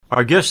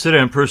Our guest today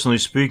on Personally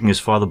Speaking is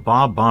Father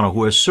Bob Bonnot,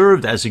 who has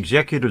served as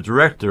Executive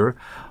Director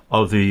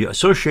of the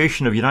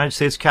Association of United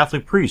States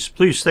Catholic Priests.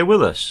 Please stay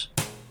with us.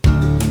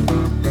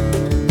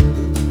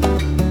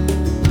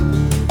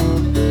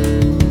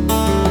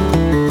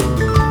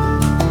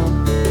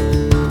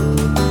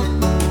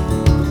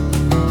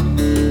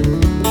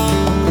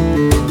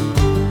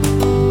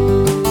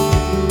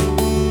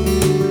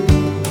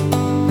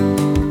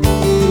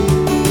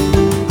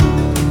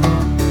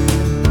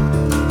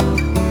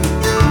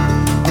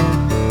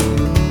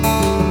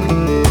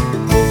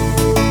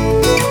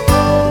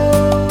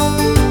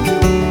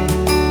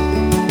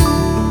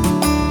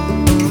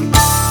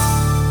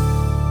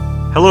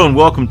 Hello and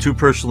welcome to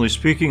Personally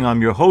Speaking.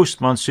 I'm your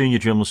host, Monsignor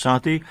Jim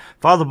Lasanti.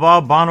 Father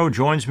Bob Bonnot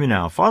joins me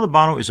now. Father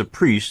Bonnot is a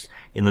priest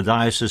in the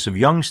Diocese of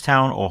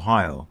Youngstown,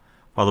 Ohio.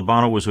 Father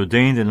Bonnot was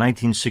ordained in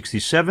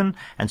 1967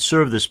 and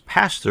served as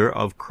pastor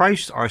of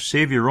Christ Our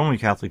Savior Roman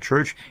Catholic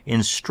Church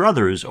in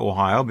Struthers,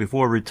 Ohio,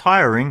 before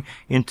retiring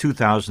in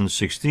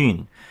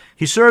 2016.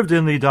 He served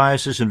in the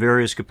diocese in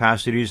various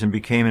capacities and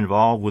became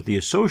involved with the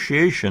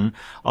Association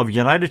of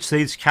United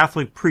States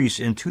Catholic Priests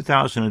in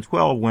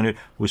 2012 when it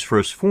was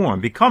first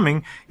formed,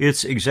 becoming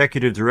its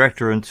executive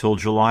director until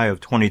July of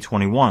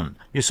 2021.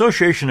 The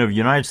Association of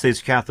United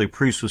States Catholic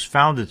Priests was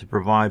founded to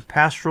provide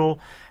pastoral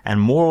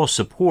and moral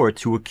support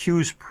to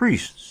accused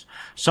priests.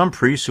 Some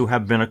priests who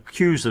have been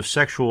accused of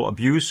sexual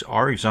abuse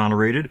are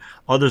exonerated,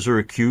 others are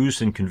accused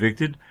and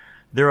convicted.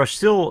 There are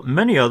still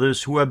many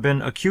others who have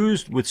been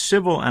accused with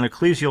civil and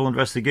ecclesial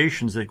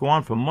investigations that go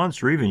on for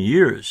months or even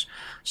years.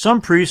 Some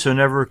priests are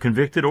never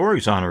convicted or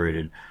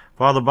exonerated.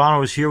 Father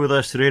Bonnot is here with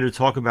us today to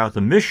talk about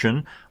the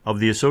mission of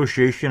the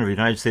Association of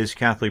United States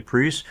Catholic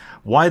Priests,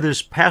 why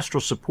this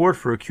pastoral support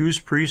for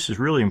accused priests is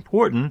really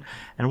important,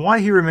 and why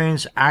he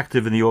remains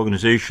active in the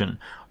organization.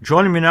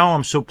 Joining me now,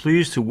 I'm so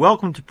pleased to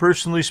welcome to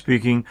Personally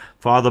Speaking,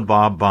 Father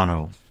Bob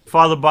Bonnot.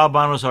 Father Bob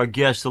Bonnot is our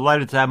guest.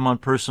 Delighted to have him on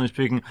Personally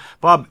Speaking.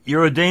 Bob,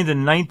 you're ordained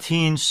in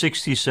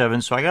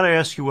 1967, so I got to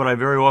ask you what I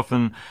very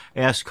often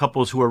ask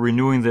couples who are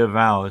renewing their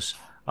vows.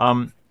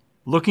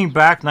 Looking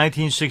back,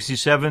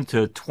 1967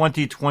 to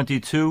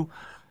 2022,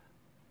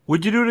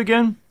 would you do it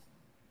again?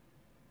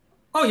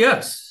 Oh,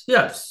 yes.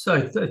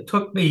 It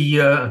took me,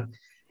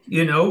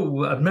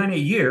 many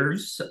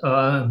years.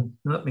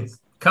 Let me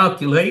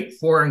calculate,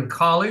 4 in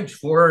college,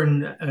 4 in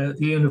the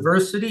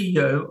university,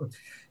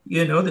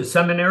 the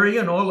seminary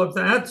and all of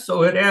that.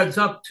 So it adds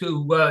up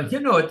to,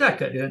 a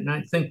decade. And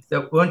I think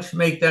that once you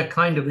make that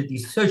kind of a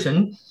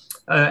decision,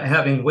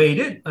 having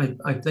waited,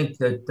 I think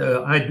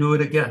that I'd do it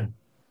again.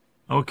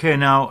 Okay,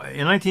 now,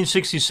 in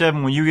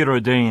 1967, when you get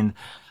ordained,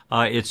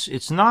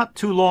 it's not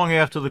too long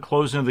after the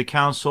closing of the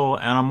council,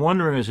 and I'm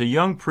wondering, as a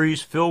young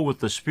priest filled with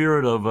the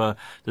spirit of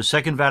the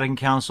Second Vatican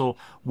Council,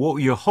 what were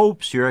your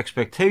hopes, your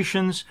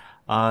expectations,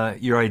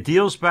 your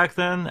ideals back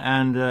then,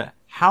 and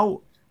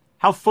how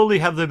fully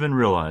have they been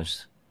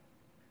realized?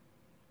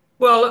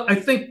 Well, I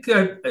think,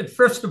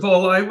 first of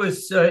all, I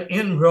was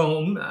in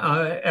Rome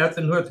at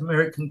the North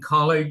American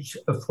College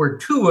for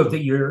 2 of the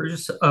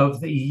years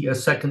of the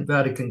Second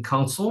Vatican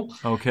Council.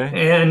 Okay.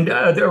 And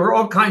there were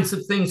all kinds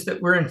of things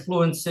that were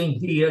influencing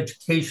the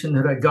education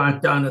that I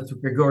got down at the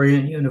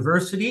Gregorian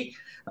University.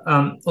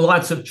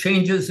 Lots of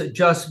changes,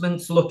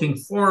 adjustments, looking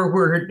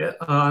forward.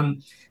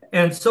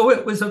 And so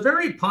it was a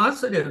very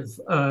positive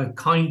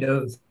kind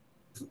of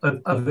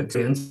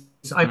experience.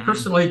 I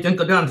personally didn't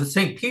go down to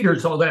St.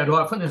 Peter's all that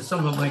often as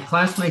some of my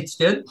classmates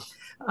did,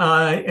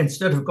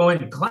 instead of going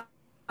to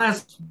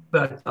class,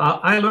 but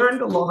I learned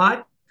a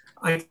lot.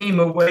 I came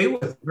away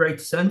with a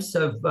great sense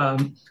of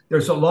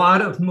there's a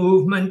lot of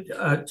movement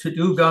to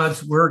do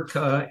God's work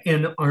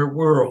in our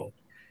world.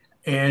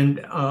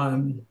 And,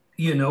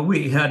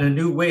 we had a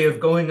new way of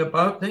going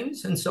about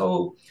things. And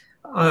so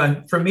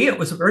for me, it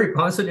was a very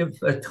positive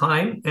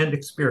time and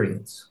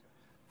experience.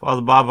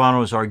 Father Bob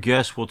Bonnot is our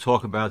guest. We'll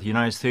talk about the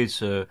United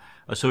States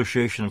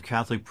Association of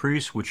Catholic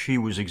Priests, which he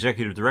was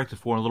executive director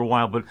for in a little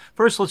while. But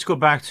first, let's go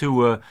back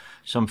to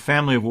some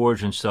family of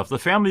origin stuff. The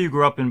family you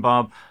grew up in,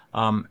 Bob,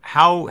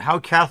 how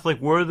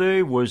Catholic were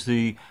they? Was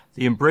the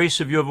embrace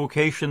of your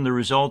vocation the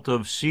result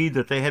of seed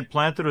that they had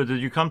planted, or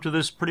did you come to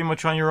this pretty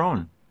much on your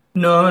own?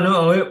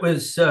 No, it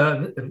was,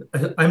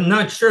 I'm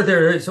not sure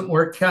there is a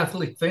more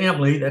Catholic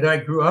family that I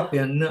grew up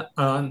in.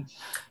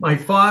 My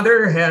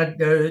father had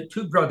 2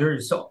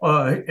 brothers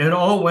and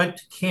all went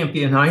to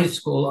Campion High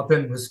School up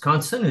in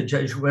Wisconsin, a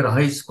Jesuit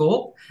high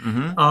school.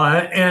 Mm-hmm.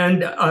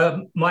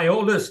 And my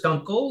oldest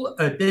uncle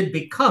did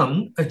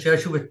become a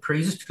Jesuit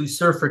priest who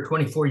served for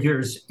 24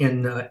 years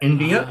in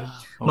India. Okay.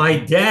 My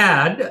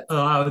dad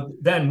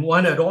then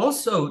wanted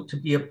also to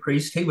be a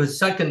priest. He was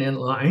second in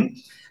line.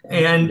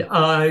 And,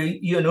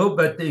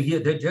 but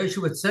the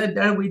Jesuits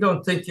said, we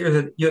don't think you're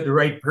the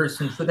right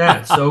person for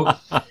that. So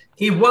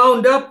he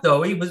wound up,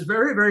 though, he was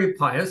very, very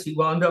pious. He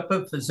wound up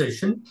a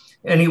physician,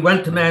 and he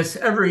went to Mass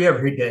every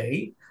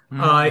day.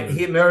 Mm-hmm.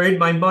 He married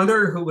my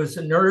mother, who was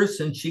a nurse,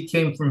 and she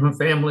came from a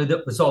family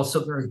that was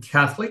also very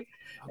Catholic.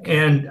 Okay.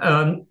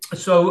 And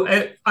so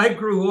I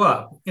grew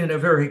up in a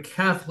very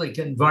Catholic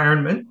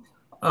environment.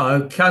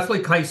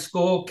 Catholic high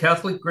school,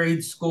 Catholic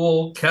grade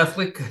school,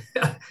 Catholic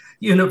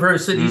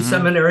university, Mm-hmm.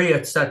 seminary,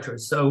 etc.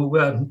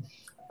 So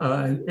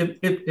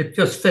it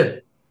just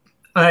fit.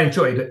 I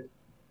enjoyed it.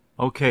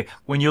 Okay.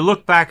 When you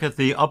look back at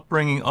the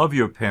upbringing of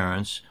your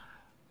parents,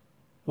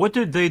 what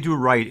did they do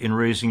right in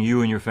raising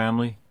you and your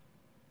family?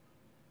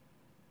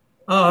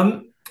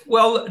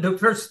 Well, the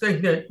first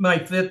thing that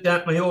might fit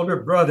that my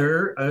older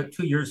brother,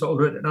 2 years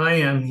older than I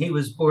am, he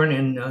was born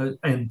in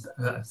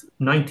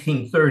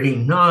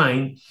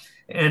 1939,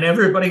 and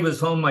everybody was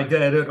home. My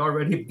dad had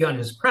already begun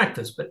his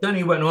practice, but then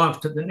he went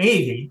off to the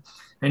Navy,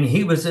 and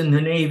he was in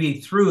the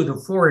Navy through the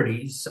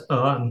 40s.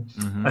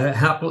 Mm-hmm.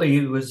 Happily,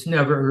 he was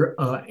never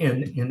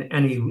in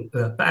any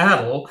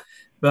battle.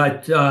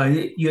 But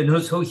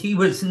so he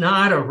was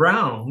not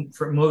around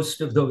for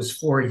most of those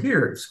 4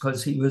 years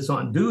because he was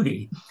on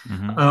duty.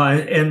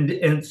 Mm-hmm.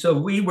 And so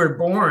we were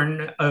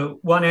born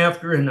one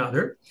after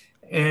another.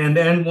 And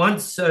then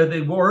once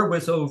the war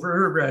was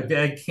over,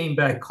 Dad came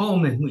back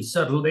home and we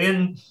settled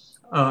in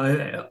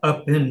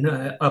up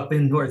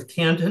in North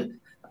Canton.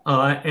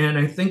 And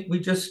I think we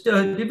just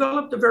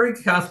developed a very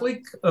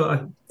Catholic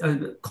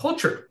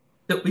culture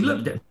that we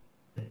lived Mm-hmm. in.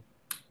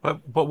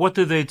 But what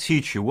did they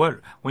teach you? What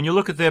when you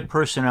look at their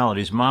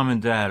personalities, mom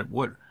and dad,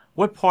 what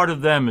part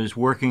of them is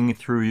working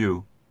through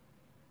you?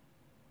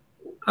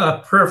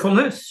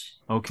 Prayerfulness.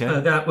 Okay.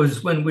 That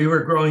was when we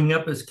were growing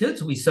up as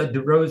kids. We said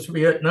the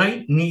rosary at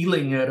night,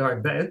 kneeling at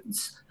our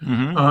beds,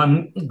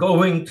 Mm-hmm.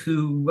 going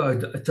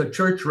to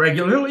church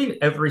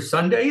regularly every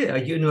Sunday.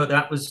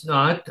 That was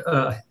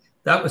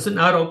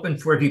not open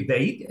for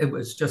debate. It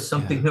was just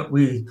something Yeah. that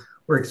we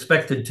were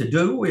expected to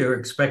do. We were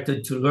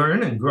expected to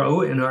learn and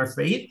grow in our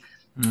faith,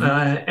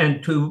 Mm-hmm.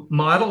 and to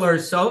model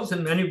ourselves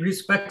in many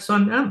respects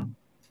on them.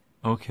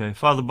 Okay,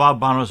 Father Bob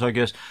Bonos, I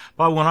guess.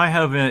 Bob, when I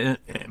have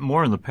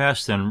more in the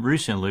past than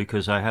recently,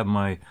 because I have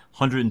my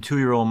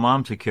 102-year-old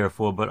mom to care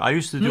for, but I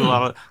used to do a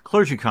lot Hmm. of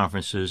clergy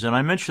conferences, and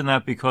I mention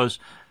that because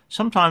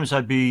sometimes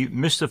I'd be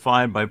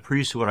mystified by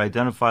priests who would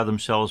identify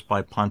themselves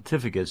by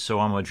pontificates. So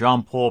I'm a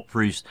John Paul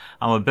priest,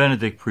 I'm a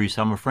Benedict priest,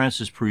 I'm a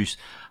Francis priest.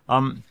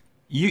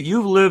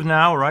 You've lived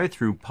now, right,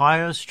 through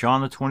Pius,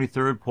 John the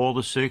 23rd, Paul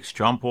the 6th,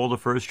 John Paul the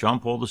 1st, John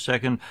Paul the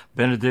 2nd,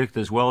 Benedict,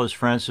 as well as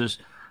Francis.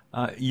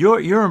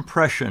 Your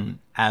impression,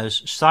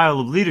 as style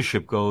of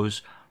leadership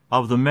goes,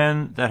 of the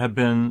men that have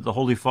been the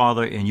Holy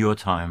Father in your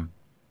time.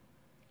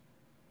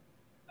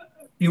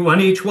 You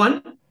want each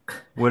one?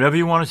 Whatever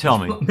you want to tell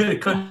me.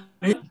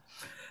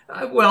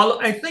 Well,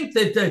 I think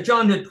that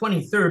John the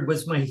 23rd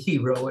was my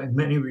hero in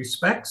many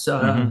respects.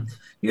 Mm-hmm.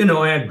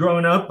 I had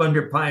grown up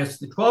under Pius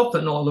the 12th,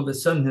 and all of a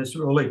sudden, this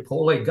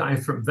roly-poly guy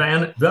from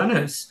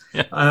Venice,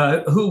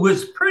 Yeah. who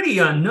was pretty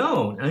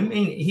unknown. I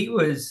mean, he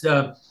was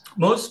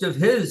most of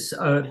his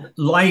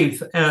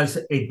life as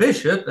a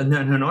bishop, and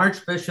then an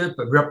archbishop,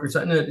 a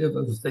representative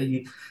of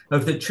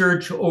the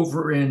church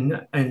over in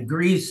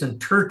Greece and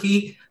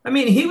Turkey. I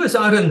mean, he was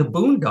out in the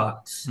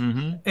boondocks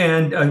Mm-hmm.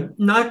 and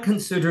not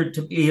considered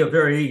to be a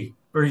very,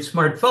 very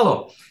smart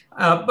fellow.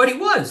 But he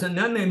was, and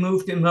then they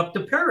moved him up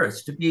to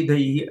Paris to be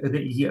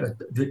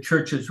the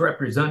church's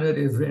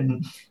representative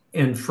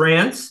in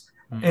France.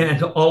 Mm-hmm.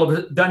 And all of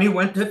it, then he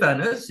went to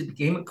Venice. He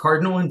became a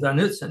cardinal in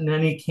Venice, and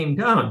then he came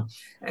down.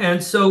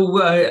 And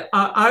so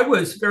I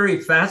was very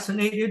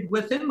fascinated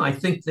with him. I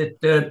think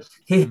that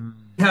he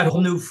had a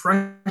whole new,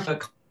 fresh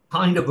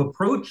kind of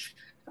approach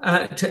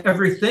to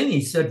everything.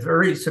 He said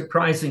very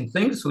surprising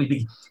things. So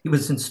he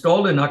was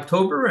installed in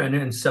October, and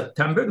in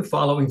September, the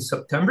following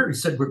September, he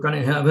said, "We're going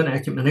to have an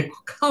ecumenical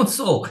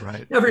council." Right,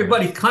 right.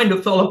 Everybody kind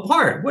of fell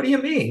apart. What do you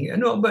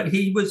mean? But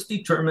he was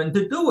determined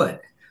to do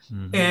it.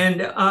 Mm-hmm.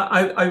 And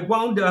I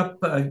wound up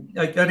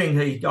getting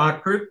a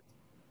doctorate,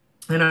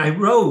 and I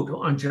wrote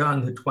on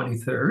John the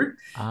 23rd,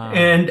 Ah,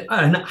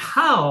 and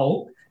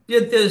how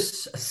did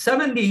this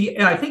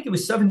 70, I think it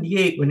was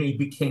 78 when he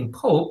became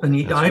Pope, and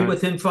he that's died right.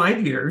 within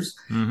 5 years.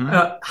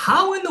 Mm-hmm.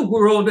 How in the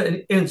world,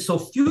 in so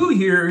few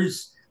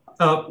years,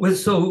 with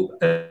so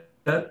a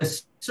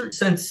certain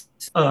sense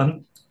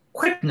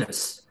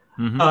quickness,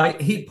 Mm-hmm.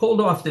 he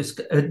pulled off this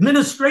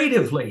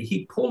administratively,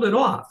 he pulled it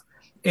off.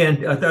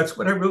 And that's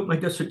what I wrote my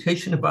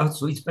dissertation about.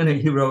 So he's been a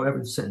hero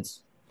ever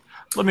since.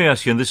 Let me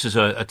ask you, and this is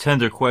a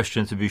tender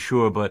question to be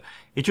sure, but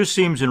it just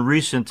seems in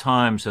recent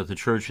times that the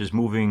church is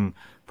moving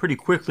pretty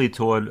quickly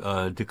toward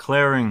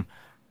declaring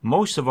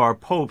most of our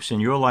popes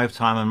in your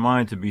lifetime and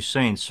mine to be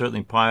saints.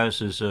 Certainly,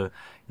 Pius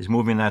is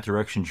moving in that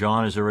direction.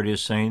 John is already a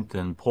saint,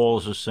 and Paul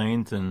is a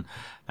saint, and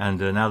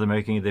now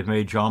they've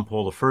made John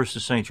Paul the first a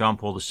saint, John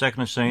Paul the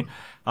second a saint.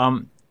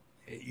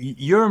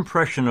 Your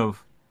impression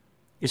of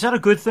is that a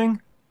good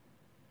thing?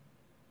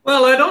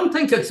 Well, I don't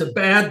think it's a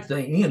bad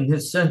thing in the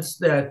sense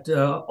that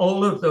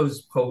all of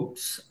those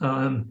popes,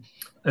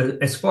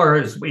 as far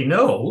as we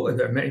know,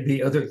 there may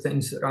be other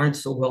things that aren't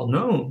so well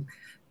known,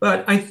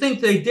 but I think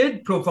they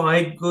did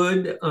provide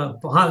good,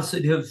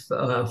 positive,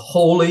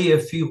 holy,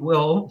 if you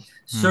will,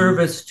 Mm-hmm.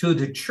 service to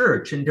the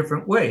church in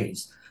different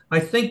ways. I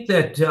think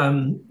that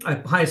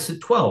Pius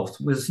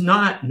XII was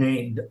not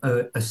named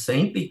a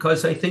saint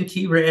because I think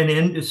he ran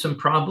into some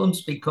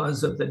problems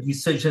because of the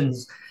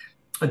decisions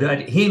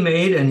that he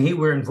made and he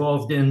were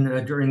involved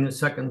in during the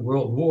Second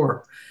World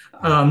War.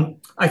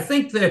 I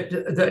think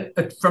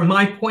that from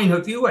my point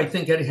of view, I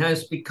think it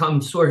has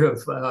become sort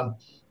of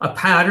a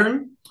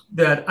pattern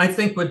that I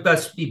think would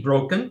best be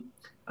broken.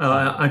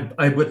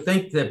 I would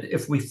think that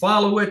if we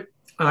follow it,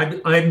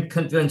 I'm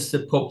convinced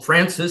that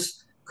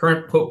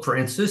current Pope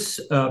Francis,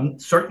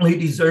 certainly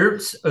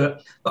deserves,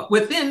 but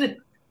within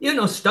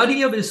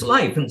study of his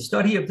life and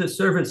study of the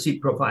service he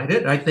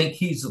provided, I think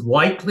he's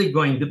likely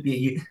going to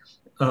be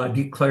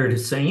declared a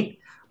saint.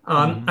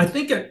 I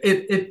think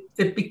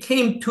it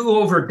became too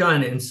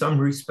overdone in some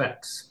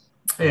respects,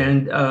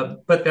 and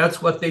but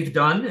that's what they've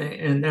done,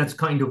 and that's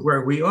kind of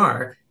where we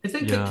are. I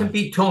think it can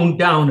be toned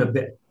down a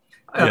bit.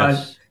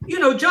 Yes.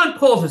 John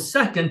Paul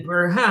II,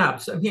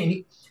 perhaps. I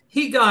mean,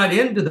 he got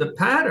into the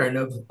pattern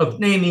of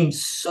naming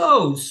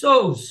so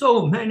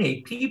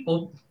many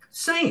people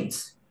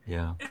saints.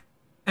 Yeah.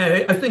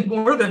 I think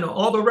more than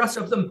all the rest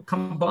of them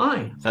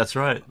combined. That's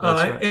right.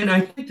 That's right. And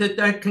I think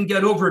that can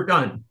get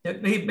overdone.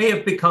 It may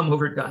have become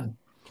overdone.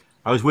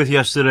 I was with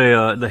yesterday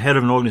the head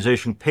of an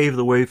organization, Pave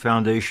the Way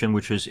Foundation,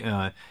 which is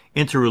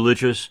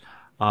interreligious,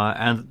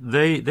 and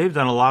they've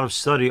done a lot of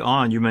study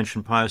on. You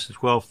mentioned Pius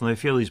XII, and they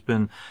feel he's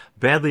been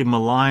badly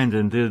maligned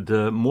and did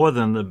more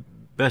than the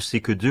best he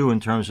could do in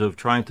terms of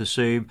trying to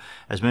save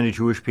as many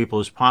Jewish people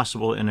as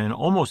possible in an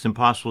almost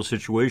impossible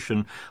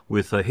situation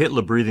with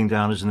Hitler breathing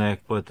down his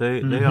neck. But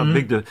they are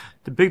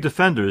big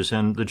defenders,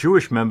 and the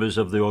Jewish members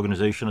of the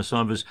organization are some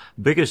of his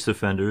biggest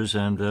defenders,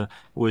 and it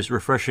was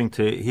refreshing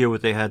to hear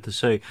what they had to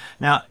say.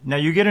 Now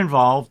you get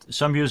involved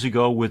some years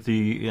ago with the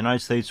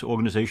United States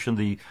organization,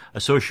 the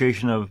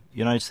Association of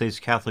United States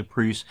Catholic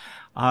Priests.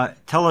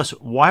 Tell us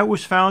why it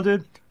was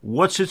founded,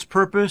 what's its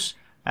purpose,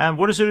 and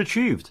what has it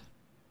achieved?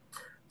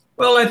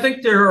 Well, I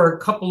think there are a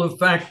couple of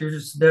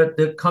factors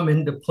that come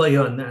into play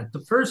on that. The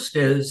first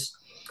is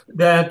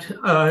that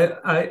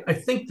I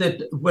think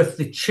that with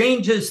the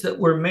changes that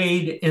were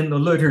made in the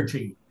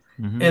liturgy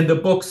and the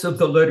books of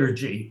the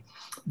liturgy,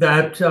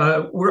 that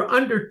were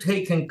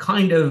undertaken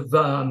kind of,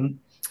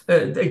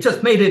 they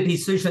just made a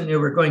decision they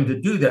were going to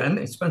do that, and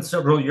they spent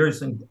several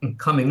years in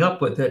coming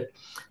up with it.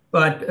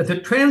 But the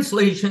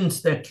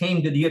translations that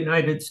came to the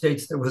United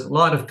States, there was a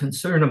lot of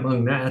concern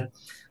among that.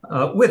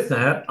 With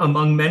that,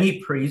 among many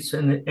priests,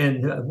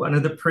 and one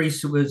of the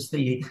priests who was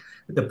the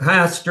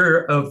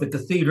pastor of the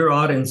cathedral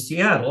out in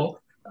Seattle,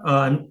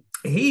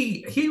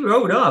 he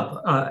wrote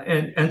up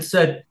and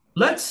said,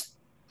 let's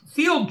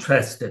field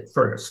test it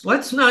first.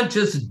 Let's not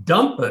just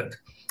dump it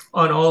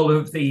on all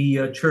of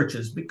the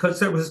churches, because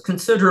there was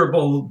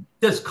considerable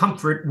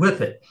discomfort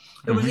with it.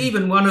 There was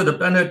even one of the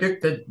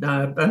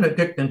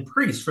Benedictine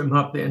priests from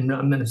up in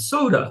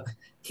Minnesota.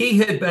 He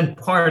had been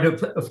part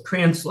of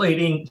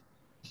translating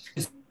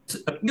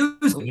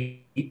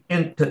usually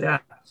into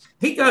that.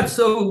 He got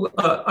so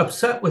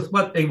upset with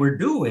what they were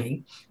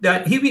doing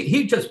that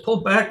he just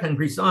pulled back and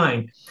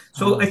resigned.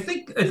 So I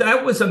think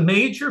that was a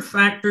major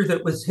factor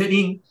that was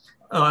hitting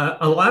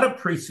a lot of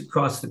priests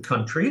across the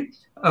country.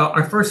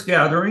 Our first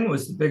gathering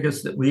was the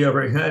biggest that we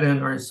ever had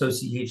in our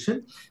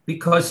association,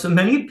 because so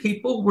many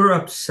people were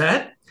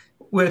upset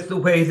with the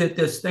way that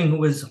this thing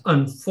was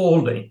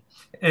unfolding.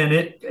 And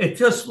it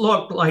just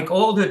looked like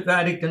all that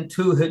Vatican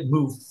II had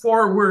moved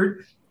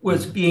forward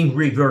was being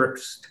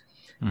reversed.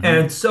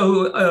 And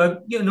so,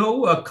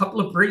 a couple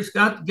of priests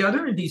got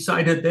together and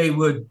decided they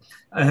would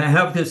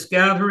have this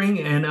gathering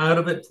and out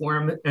of it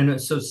form an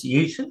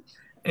association.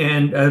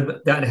 And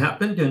that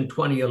happened in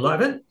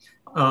 2011.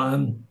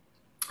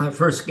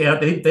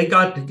 They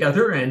got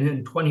together, and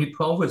in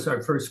 2012 was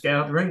our first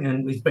gathering,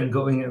 and we've been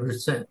going ever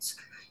since.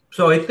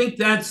 So I think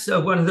that's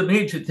one of the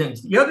major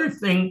things. The other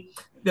thing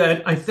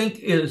that I think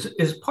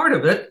is part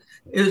of it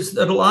is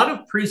that a lot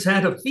of priests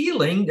had a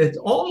feeling that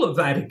all of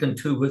Vatican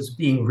II was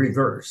being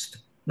reversed,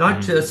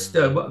 not just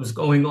what was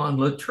going on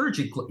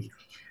liturgically.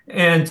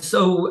 And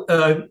so,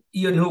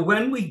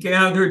 when we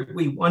gathered,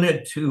 we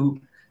wanted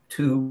to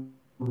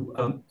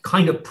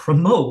kind of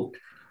promote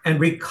and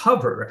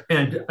recover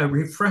and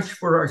refresh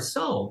for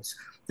ourselves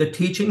the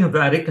teaching of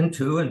Vatican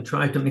II and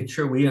try to make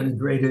sure we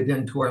integrate it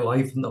into our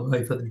life and the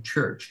life of the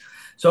church.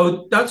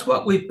 So that's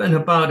what we've been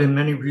about in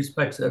many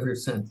respects ever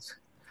since.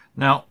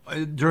 Now,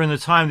 during the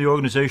time the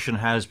organization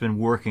has been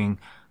working,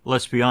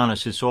 let's be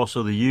honest, it's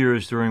also the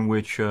years during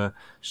which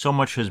so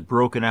much has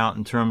broken out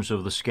in terms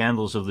of the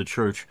scandals of the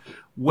church.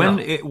 When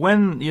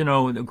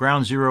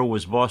Ground Zero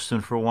was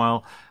Boston for a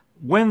while,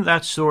 when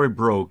that story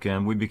broke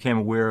and we became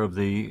aware of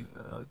the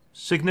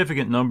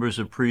significant numbers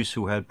of priests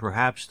who had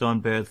perhaps done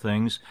bad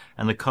things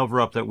and the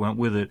cover-up that went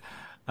with it,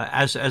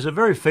 as a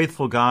very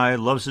faithful guy,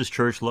 loves his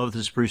church, loved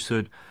his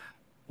priesthood,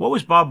 what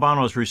was Bob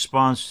Bonnot's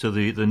response to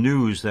the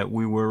news that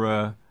we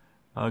were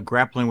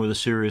grappling with a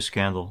serious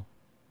scandal?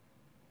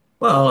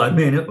 Well, I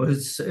mean, it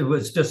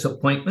was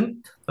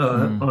disappointment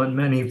on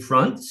many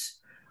fronts.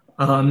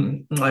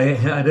 I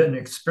had an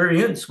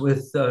experience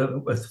with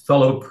a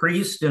fellow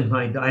priest in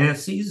my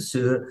diocese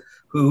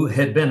who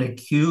had been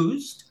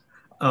accused.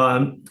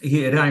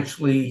 He had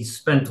actually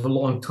spent a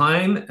long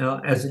time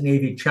as a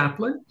Navy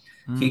chaplain.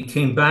 He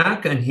came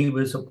back and he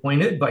was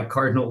appointed by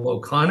Cardinal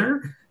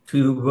O'Connor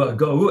to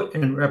go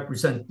and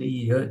represent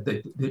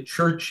the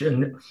church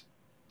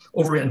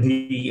over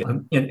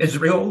in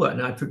Israel,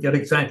 and I forget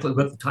exactly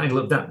what the title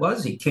of that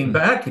was. He came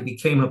back, he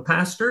became a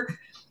pastor,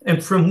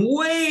 and from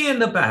way in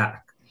the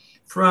back,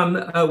 from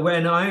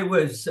when I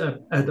was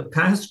the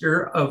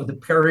pastor of the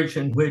parish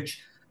in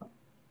which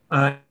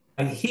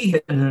he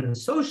had been an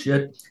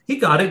associate, he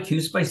got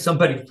accused by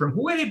somebody from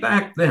way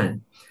back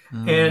then.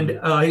 And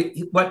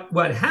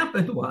what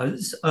happened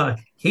was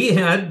he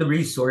had the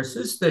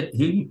resources that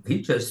he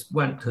just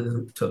went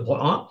to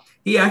law.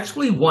 He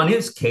actually won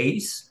his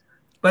case,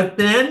 but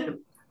then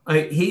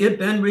he had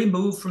been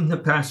removed from the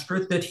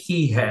pastorate that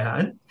he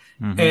had.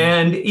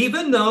 And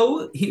even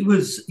though he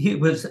was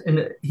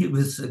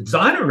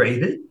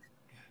exonerated,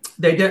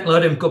 they didn't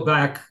let him go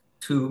back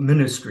to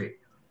ministry.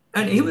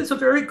 And he was a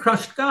very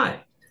crushed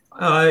guy.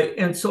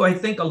 And so I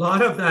think a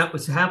lot of that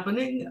was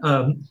happening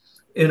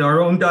in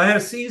our own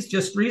diocese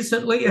just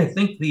recently. I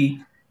think the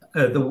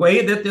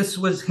way that this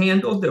was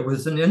handled, there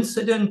was an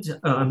incident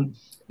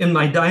in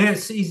my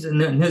diocese, and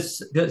then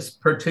this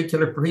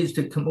particular priest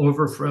had come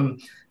over from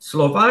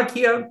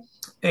Slovakia,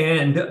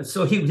 and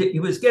so he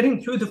was getting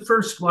through the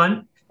first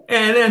one,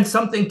 and then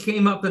something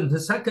came up in the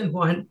second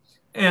one,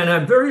 and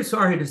I'm very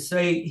sorry to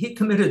say he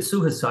committed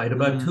suicide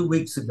about 2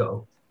 weeks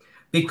ago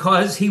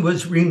because he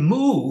was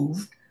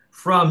removed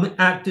from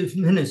active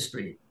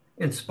ministry,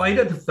 in spite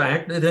of the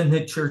fact that in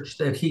the church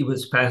that he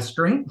was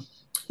pastoring,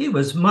 he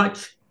was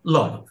much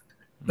loved,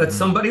 but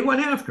somebody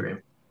went after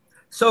him.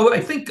 So I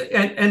think,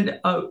 and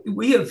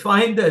we have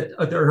find that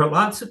there are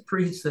lots of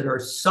priests that are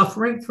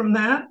suffering from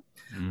that,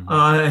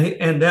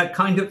 and that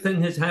kind of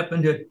thing has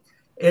happened.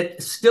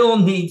 It still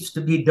needs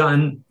to be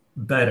done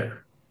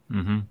better.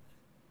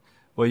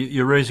 Well,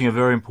 you're raising a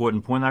very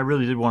important point. I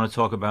really did want to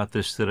talk about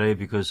this today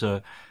because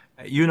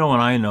you know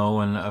and I know,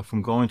 and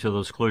from going to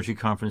those clergy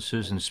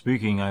conferences and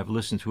speaking, I've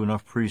listened to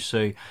enough priests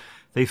say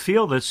they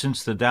feel that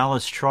since the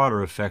Dallas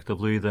Charter,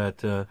 effectively,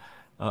 that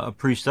a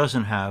priest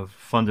doesn't have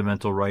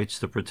fundamental rights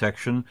to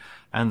protection,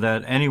 and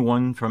that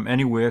anyone from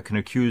anywhere can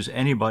accuse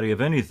anybody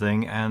of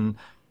anything, and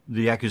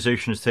the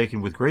accusation is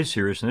taken with great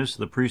seriousness.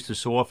 The priest is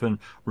so often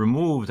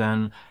removed,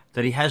 and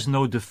that he has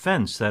no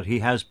defense, that he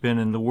has been,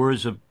 in the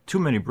words of too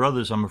many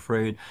brothers, I'm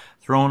afraid,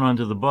 thrown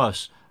under the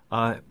bus.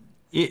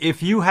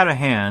 If you had a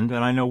hand,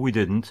 and I know we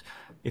didn't,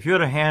 if you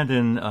had a hand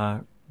in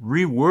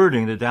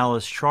rewording the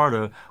Dallas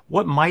Charter,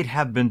 what might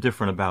have been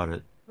different about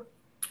it?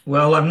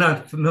 Well, I'm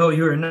not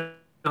familiar enough,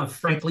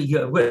 frankly,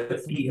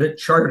 with the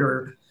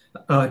charter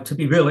to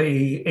be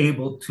really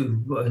able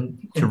to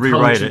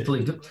rewrite it.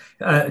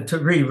 To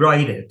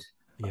rewrite it.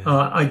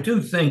 Yeah. I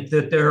do think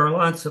that there are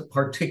lots of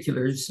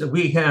particulars.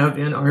 We have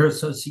in our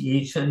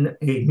association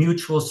a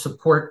mutual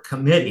support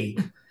committee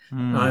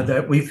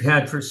that we've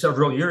had for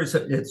several years.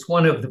 It's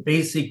one of the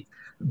basic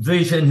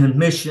vision and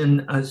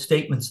mission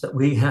statements that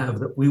we have,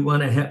 that we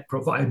want to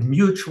provide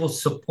mutual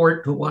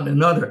support to one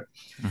another,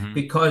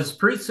 because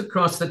priests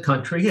across the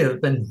country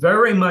have been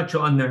very much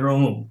on their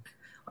own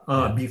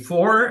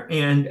before,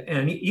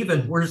 and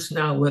even worse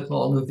now with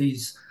all of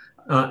these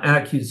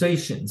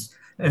accusations.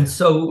 And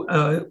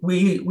so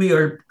we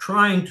are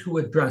trying to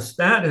address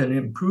that and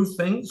improve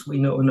things. We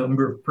know a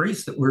number of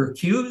priests that were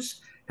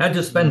accused, had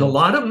to spend a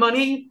lot of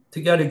money to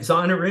get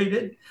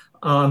exonerated,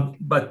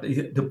 but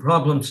the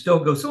problem still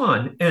goes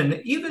on. And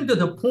even to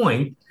the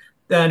point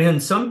that in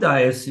some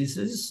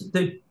dioceses,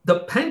 the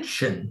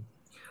pension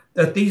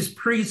that these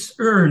priests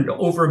earned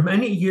over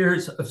many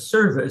years of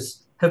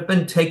service have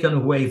been taken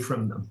away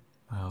from them.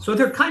 Wow. So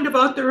they're kind of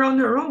out there on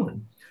their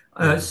own.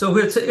 So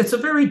it's a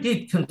very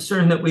deep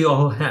concern that we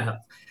all have.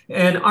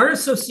 And our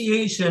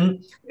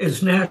association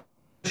is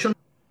national.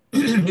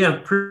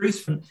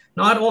 Priests from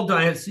not all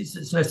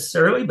dioceses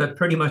necessarily, but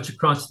pretty much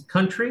across the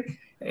country.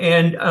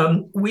 And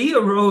we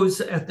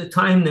arose at the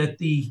time that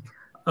the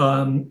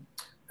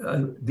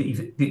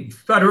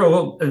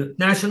federal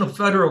National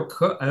Federal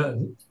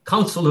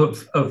Council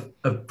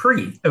of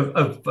Priests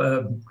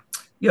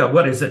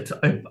what is it?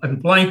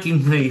 I'm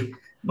blanking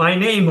my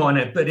name on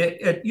it, but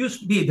it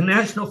used to be the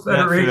National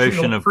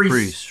Federation of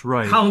Priests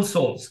right.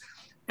 Councils,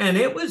 and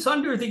it was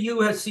under the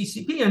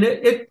USCCP, and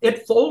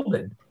it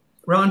folded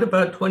around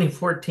about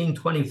 2014,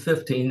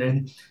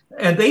 2015.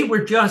 And they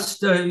were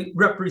just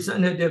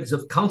representatives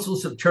of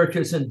councils of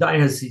churches and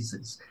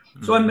dioceses.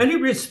 So in many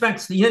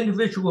respects, the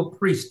individual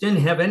priests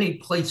didn't have any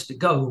place to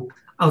go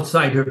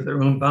outside of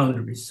their own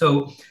boundaries.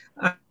 So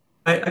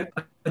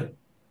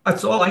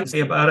that's all I can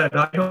say about it.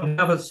 I don't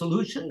have a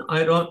solution.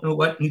 I don't know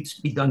what needs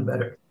to be done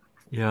better.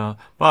 Yeah.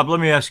 Bob, let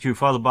me ask you,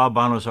 Father Bob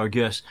Bonnot is our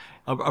guest.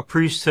 A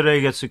priest today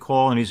gets a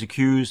call and he's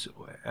accused.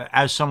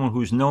 As someone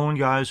who's known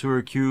guys who are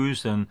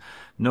accused and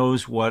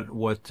knows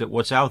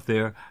what's out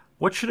there,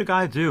 what should a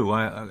guy do?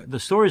 The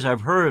stories I've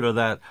heard are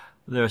that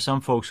there are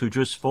some folks who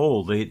just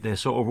fold. They're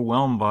so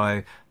overwhelmed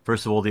by,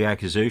 first of all, the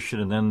accusation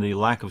and then the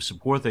lack of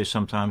support they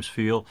sometimes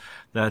feel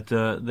that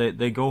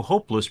they go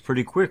hopeless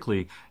pretty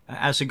quickly.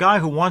 As a guy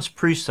who wants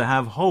priests to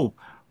have hope,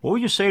 what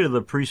would you say to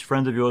the priest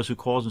friend of yours who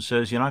calls and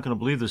says, "You're not going to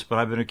believe this, but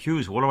I've been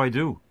accused. What do I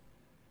do?"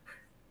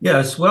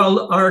 Yes,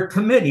 well, our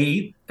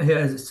committee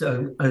has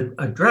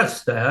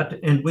addressed that,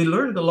 and we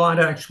learned a lot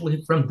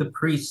actually from the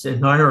priests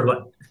in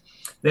Ireland.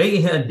 They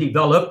had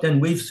developed,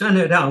 and we've sent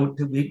it out.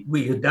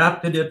 We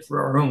adapted it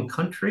for our own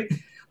country.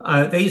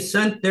 They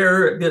sent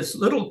this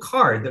little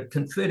card that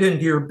can fit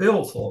into your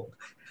billfold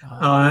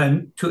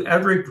to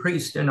every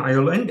priest in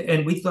Ireland,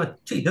 and we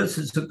thought, gee, this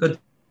is a good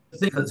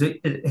thing because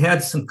it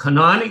had some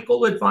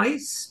canonical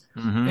advice,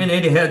 and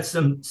it had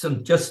some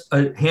just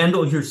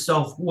handle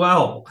yourself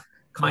well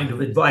kind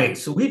of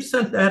advice. So we've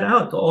sent that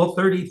out to all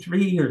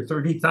 33 or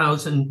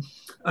 30,000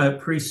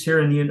 priests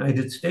here in the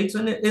United States.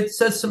 And it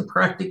says some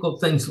practical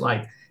things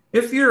like,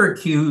 if you're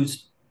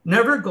accused,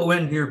 never go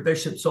into your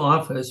bishop's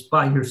office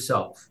by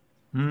yourself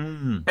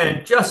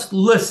and just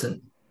listen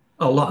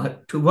a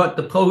lot to what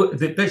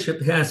the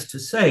bishop has to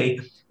say,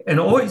 and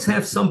always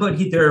have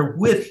somebody there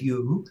with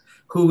you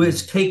who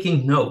is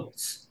taking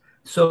notes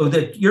so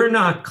that you're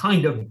not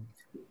kind of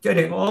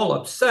getting all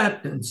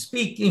upset and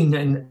speaking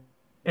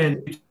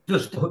and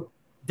just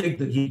dig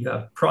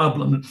the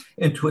problem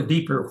into a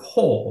deeper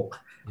hole.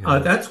 Yeah.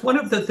 That's one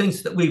of the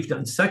things that we've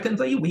done.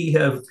 Secondly, we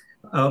have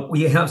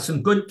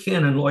some good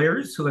canon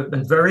lawyers who have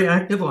been very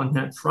active on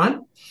that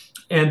front,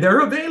 and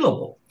they're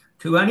available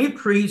to any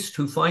priest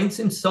who finds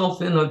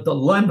himself in a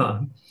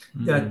dilemma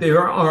that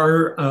there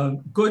are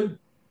good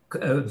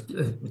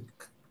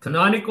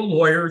canonical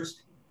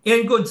lawyers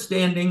in good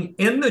standing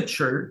in the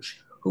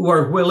church who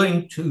are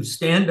willing to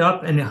stand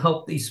up and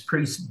help these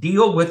priests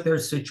deal with their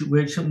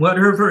situation,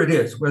 whatever it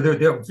is, whether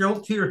they're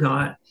guilty or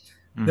not,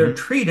 they're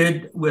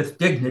treated with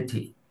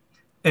dignity.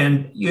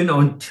 And,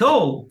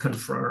 until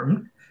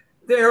confirmed,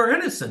 they are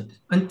innocent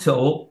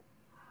until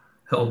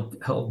held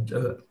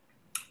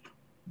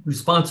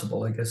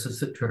responsible, I guess is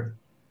the term.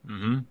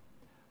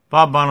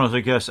 Bob Bonnot, I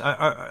guess.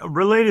 A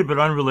related but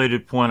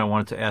unrelated point I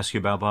wanted to ask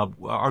you about, Bob.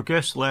 Our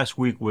guest last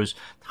week was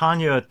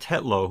Tanya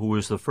Tetlow, who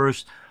was the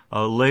first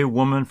lay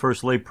woman,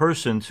 first lay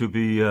person to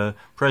be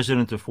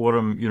president of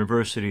Fordham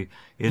University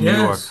in New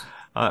York.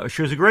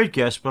 She was a great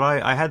guest, but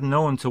I hadn't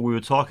known until we were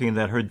talking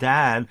that her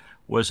dad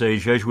was a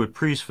Jesuit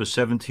priest for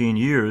 17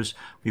 years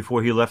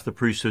before he left the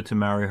priesthood to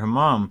marry her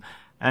mom.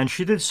 And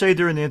she did say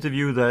during the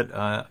interview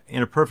that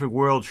in a perfect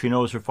world, she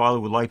knows her father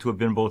would like to have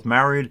been both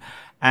married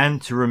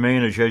and to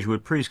remain a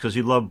Jesuit priest because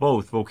he loved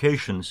both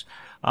vocations.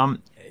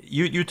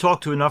 You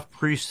talked to enough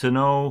priests to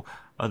know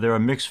there are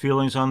mixed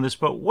feelings on this,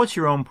 but what's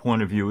your own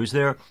point of view? Is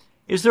there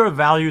a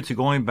value to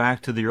going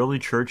back to the early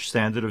church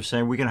standard of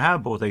saying we can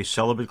have both a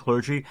celibate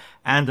clergy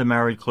and a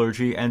married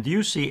clergy? And do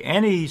you see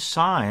any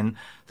sign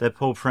that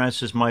Pope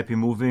Francis might be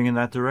moving in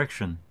that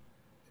direction?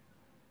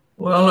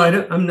 Well,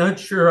 I'm not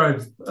sure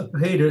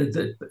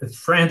that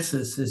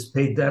Francis has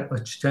paid that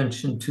much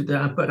attention to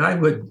that, but I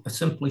would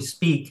simply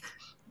speak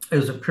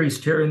as a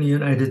priest here in the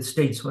United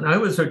States. When I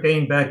was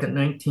ordained back in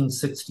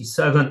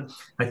 1967,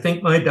 I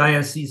think my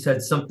diocese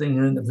had something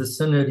in the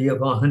vicinity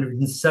of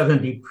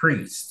 170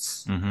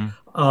 priests.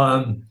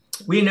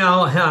 We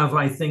now have,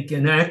 I think,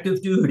 in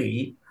active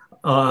duty,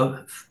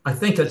 I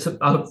think it's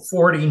about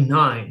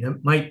 49.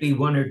 It might be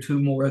one or two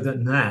more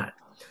than that.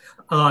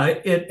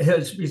 It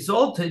has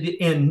resulted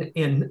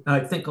in I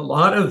think, a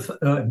lot of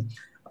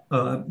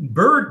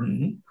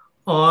burden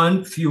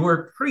on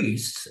fewer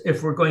priests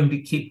if we're going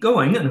to keep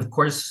going. And of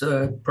course,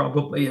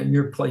 probably in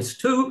your place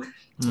too,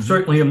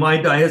 certainly in my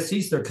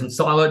diocese, they're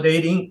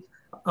consolidating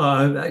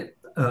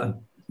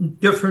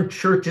different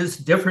churches,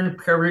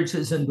 different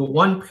parishes into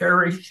one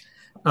parish.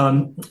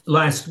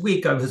 Last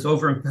week, I was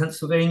over in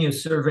Pennsylvania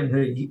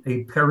serving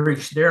a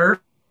parish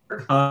there,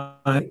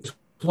 one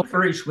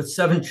parish with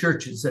 7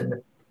 churches in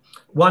it.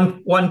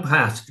 One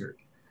pastor,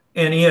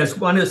 and he has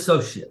one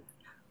associate.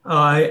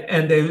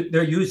 And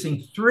they're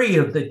using 3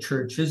 of the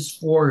churches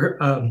for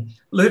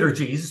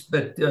liturgies,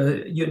 but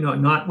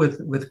not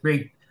with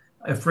great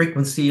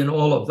frequency in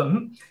all of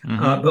them,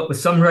 but with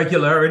some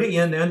regularity.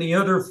 And then the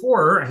other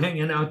 4 are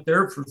hanging out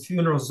there for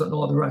funerals and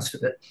all the rest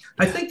of it.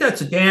 I think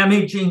that's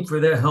damaging for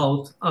the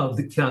health of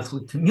the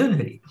Catholic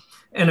community,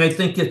 and I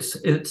think it's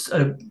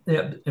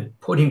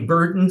putting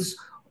burdens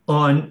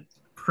on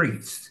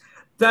priests.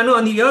 Then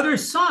on the other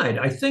side,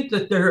 I think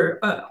that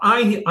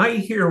I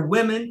hear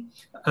women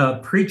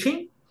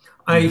preaching.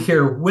 I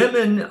hear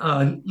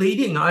women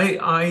leading. I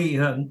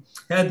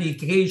had the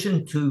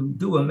occasion to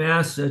do a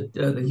mass at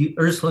the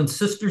Ursuline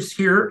Sisters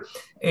here,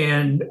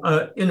 and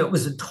it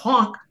was a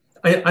talk.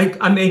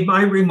 I made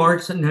my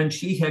remarks, and then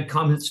she had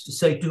comments to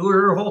say to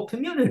her whole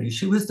community.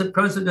 She was the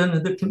president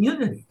of the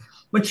community.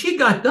 When she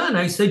got done,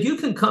 I said, "You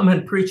can come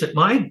and preach at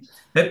my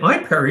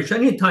parish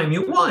anytime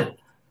you want,"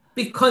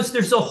 because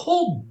there's a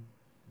whole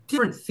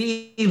different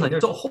feeling.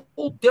 There's a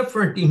whole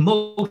different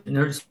emotion.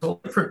 There's a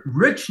different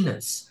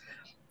richness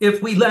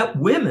if we let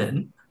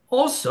women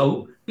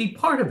also be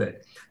part of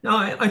it. Now,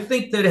 I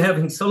think that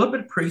having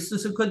celibate priests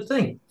is a good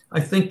thing. I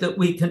think that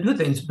we can do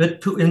things,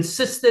 but to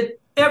insist that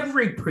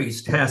every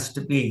priest has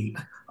to be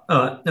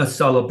a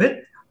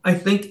celibate, I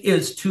think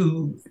is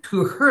to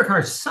hurt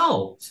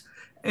ourselves.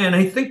 And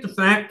I think the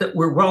fact that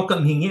we're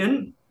welcoming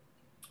in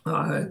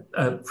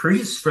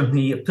priests from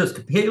the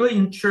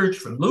Episcopalian Church,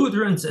 from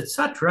Lutherans,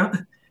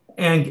 etc.,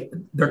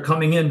 and they're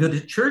coming into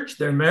the church,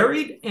 they're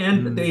married,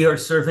 and they are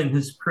serving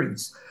as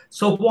priests.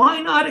 So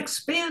why not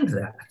expand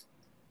that?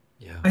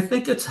 Yeah. I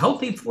think it's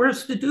healthy for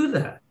us to do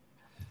that.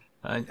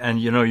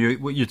 And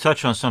you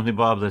touch on something,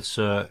 Bob, that's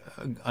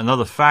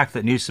another fact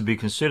that needs to be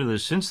considered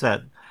is since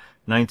that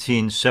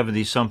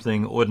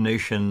 1970-something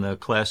ordination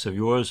class of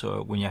yours,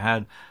 when you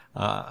had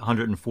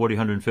 140,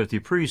 150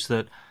 priests,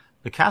 that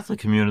the Catholic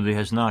community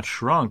has not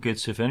shrunk.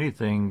 It's, if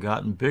anything,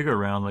 gotten bigger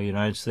around the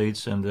United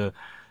States, and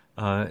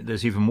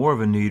there's even more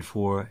of a need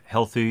for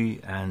healthy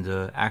and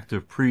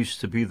active priests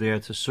to be there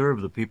to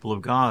serve the people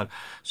of God.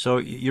 So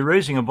you're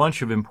raising a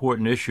bunch of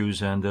important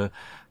issues,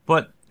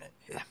 but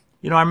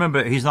I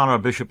remember, he's not our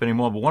bishop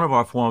anymore, but one of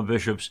our former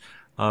bishops,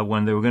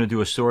 when they were going to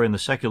do a story in the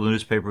secular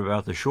newspaper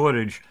about the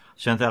shortage,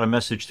 sent out a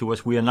message to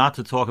us. We are not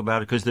to talk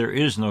about it because there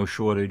is no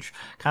shortage,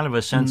 kind of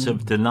a sense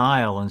of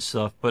denial and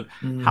stuff. But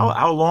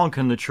how long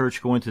can the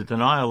church go into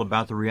denial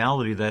about the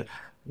reality that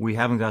we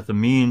haven't got the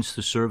means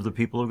to serve the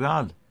people of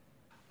God?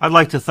 I'd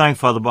like to thank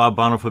Father Bob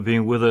Bonnot for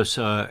being with us,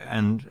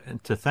 and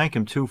to thank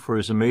him, too, for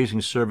his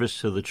amazing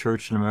service to the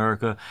church in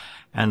America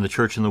and the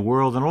church in the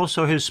world, and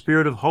also his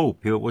spirit of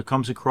hope. What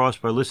comes across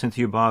by listening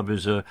to you, Bob,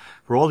 is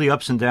for all the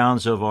ups and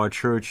downs of our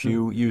church,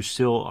 you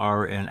still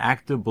are an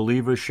active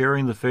believer,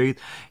 sharing the faith,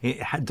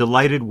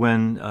 delighted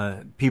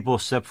when people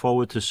step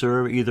forward to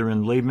serve, either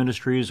in lay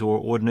ministries or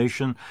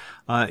ordination,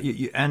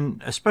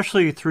 and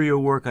especially through your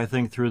work, I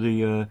think, through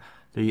the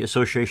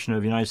Association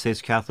of United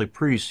States Catholic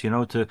Priests,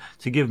 to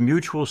give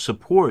mutual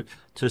support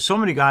to so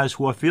many guys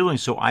who are feeling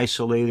so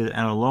isolated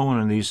and alone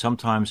in these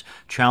sometimes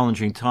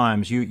challenging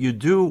times. You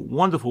do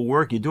wonderful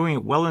work. You're doing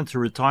it well into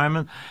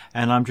retirement,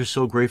 and I'm just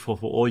so grateful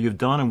for all you've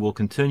done and will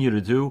continue to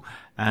do.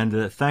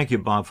 And thank you,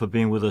 Bob, for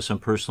being with us on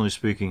Personally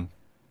Speaking.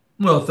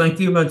 Well, thank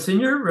you,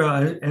 Monsignor.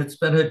 It's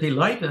been a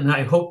delight, and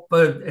I hope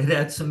it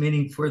had some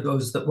meaning for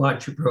those that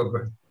watch your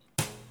program.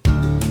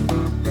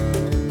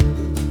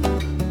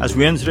 As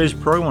we end today's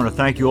program, I want to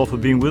thank you all for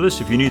being with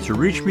us. If you need to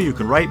reach me, you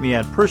can write me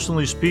at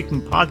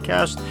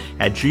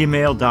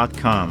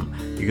personallyspeakingpodcast@gmail.com.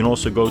 You can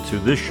also go to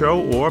this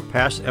show or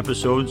past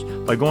episodes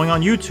by going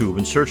on YouTube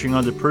and searching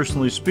under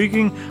Personally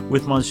Speaking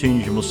with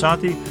Monsignor Jim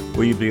Lisante,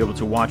 where you'll be able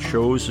to watch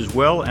shows as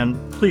well. And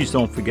please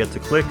don't forget to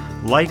click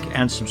like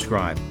and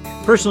subscribe.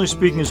 Personally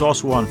Speaking is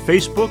also on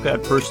Facebook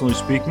at Personally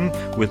Speaking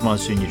with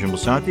Monsignor Jim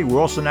Lisante. We're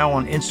also now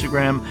on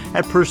Instagram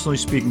at Personally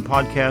Speaking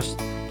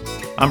Podcast.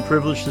 I'm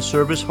privileged to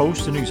serve as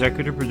host and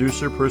executive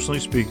producer, Personally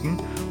Speaking.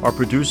 Our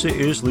producer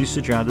is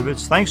Lisa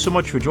Jandovitz. Thanks so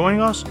much for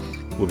joining us.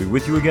 We'll be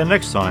with you again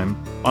next time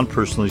on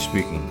Personally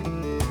Speaking.